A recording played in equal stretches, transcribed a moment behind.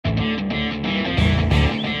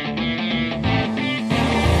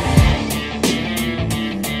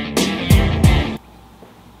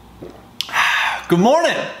Good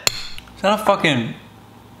morning. Is that a fucking... Did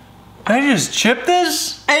I just chip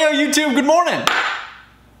this? Hey, yo, YouTube, good morning.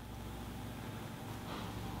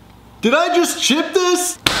 Did I just chip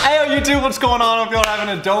this? Hey, yo, YouTube, what's going on? Hope y'all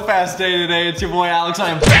having a dope-ass day today. It's your boy, Alex. I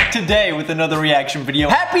am back today with another reaction video.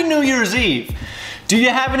 Happy New Year's Eve. Do you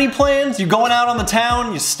have any plans? You going out on the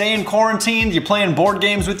town? You staying quarantined? You playing board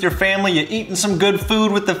games with your family? You eating some good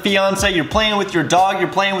food with the fiance? You're playing with your dog?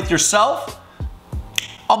 You're playing with yourself?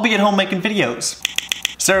 I'll be at home making videos.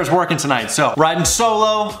 Sarah's working tonight, so riding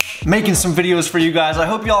solo, making some videos for you guys. I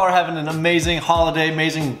hope y'all are having an amazing holiday,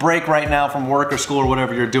 amazing break right now from work or school or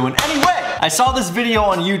whatever you're doing. Anyway, I saw this video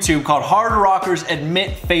on YouTube called Hard Rockers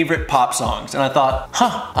Admit Favorite Pop Songs, and I thought,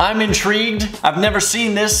 I'm intrigued. I've never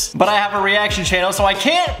seen this, but I have a reaction channel, so I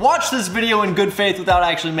can't watch this video in good faith without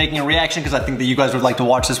actually making a reaction, because I think that you guys would like to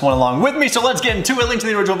watch this one along with me. So let's get into it. Link to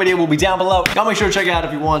the original video will be down below. Y'all make sure to check it out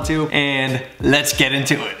if you want to, and let's get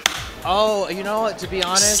into it. Oh, you know what? To be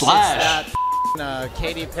honest, Slash. it's that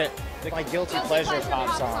Katy Perry, my guilty pleasure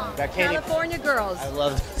pop song. That California Girls. I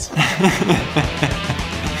love this.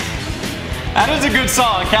 That is a good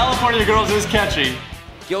song. California Girls is catchy.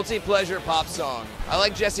 Guilty pleasure pop song. I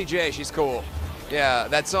like Jessie J. She's cool. Yeah,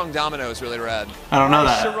 that song Domino is really rad. I don't know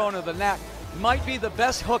that. Sharona the Knack might be the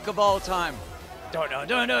best hook of all time. Dun dun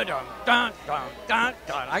dun dun dun dun dun dun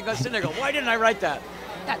dun. I got sitting there going, why didn't I write that?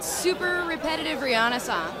 That super repetitive Rihanna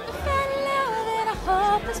song.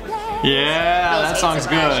 Yeah, that song's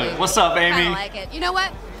good. What's up, Amy? I like it. You know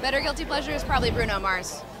what? Better guilty pleasure is probably Bruno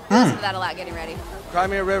Mars. Listen to that a lot getting ready. Cry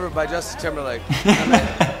Me a River by Justin Timberlake. I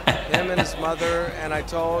met him and his mother, and I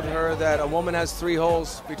told her that a woman has 3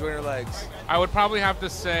 holes between her legs. I would probably have to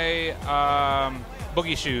say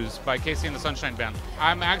Boogie Shoes by Casey and the Sunshine Band.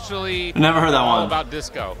 I'm actually never heard that all one. about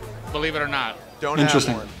disco, believe it or not. Don't have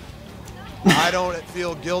one. I don't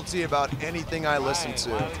feel guilty about anything I listen to.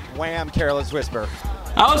 Wham! Careless Whisper.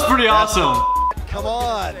 That was pretty awesome. Come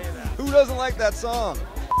on, who doesn't like that song?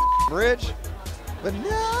 Bridge. But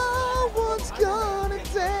no one's gonna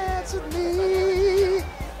dance with me.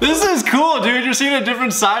 This is cool, dude. You're seeing a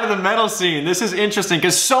different side of the metal scene. This is interesting,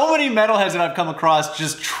 because so many metalheads that I've come across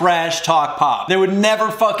just trash talk pop. They would never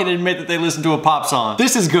fucking admit that they listen to a pop song.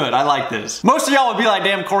 This is good. I like this. Most of y'all would be like,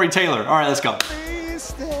 damn, Corey Taylor. All right, let's go.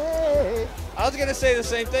 I was gonna say the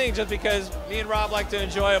same thing, just because me and Rob like to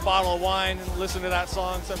enjoy a bottle of wine and listen to that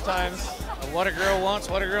song sometimes. What a girl wants,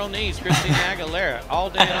 what a girl needs. Christina Aguilera,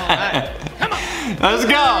 all day and all night. Come on, let's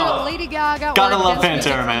go. Lady Gaga. Gotta love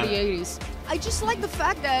Pantera, man. The 80s. I just like the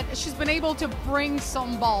fact that she's been able to bring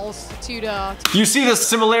some balls to the... You see the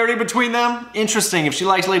similarity between them? Interesting. If she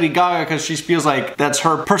likes Lady Gaga because she feels like that's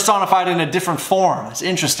her personified in a different form. It's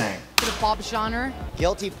interesting. To the pop genre.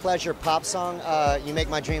 Guilty pleasure pop song. You Make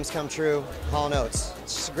My Dreams Come True. Hall Notes.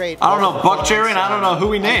 It's just great. I don't know Buck Cherry, and I don't know who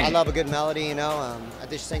we named. I love a good melody. You know. I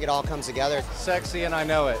just think it all comes together. Sexy and I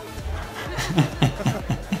know it.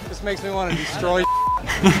 This makes me want to destroy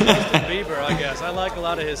Justin Bieber, I guess. I like a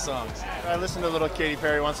lot of his songs. I listen to a little Katy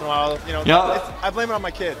Perry once in a while. You know, I blame it on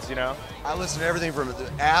my kids, you know. I listen to everything from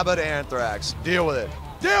ABBA to Anthrax. Deal with it.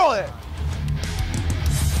 Deal with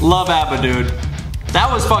it. Love ABBA, dude. That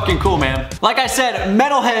was fucking cool, man. Like I said,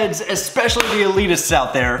 metalheads, especially the elitists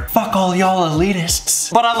out there, fuck all y'all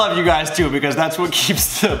elitists. But I love you guys too, because that's what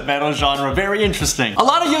keeps the metal genre very interesting. A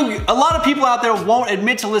lot of people out there won't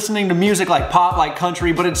admit to listening to music like pop, like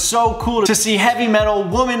country, but it's so cool to see heavy metal,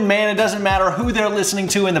 woman, man, it doesn't matter who they're listening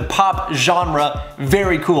to in the pop genre.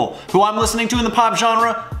 Very cool. Who I'm listening to in the pop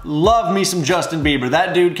genre? Love me some Justin Bieber.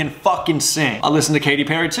 That dude can fucking sing. I listen to Katy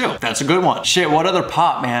Perry too. That's a good one. Shit, what other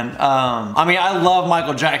pop, man? I mean, I love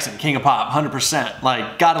Michael Jackson, king of pop, 100%.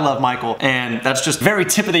 Like, gotta love Michael, and that's just very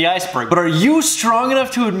tip of the iceberg. But are you strong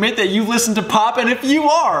enough to admit that you listen to pop? And if you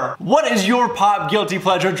are, what is your pop guilty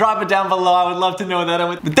pleasure? Drop it down below. I would love to know that. And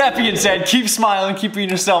with that being said, keep smiling, keep being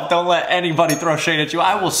yourself. Don't let anybody throw shade at you.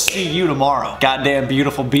 I will see you tomorrow. Goddamn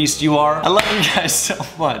beautiful beast you are. I love you guys so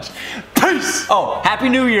much. Peace! Oh, Happy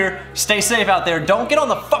New Year. Stay safe out there. Don't get on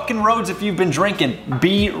the fucking roads if you've been drinking.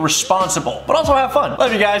 Be responsible, but also have fun.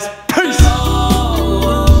 Love you guys. Peace!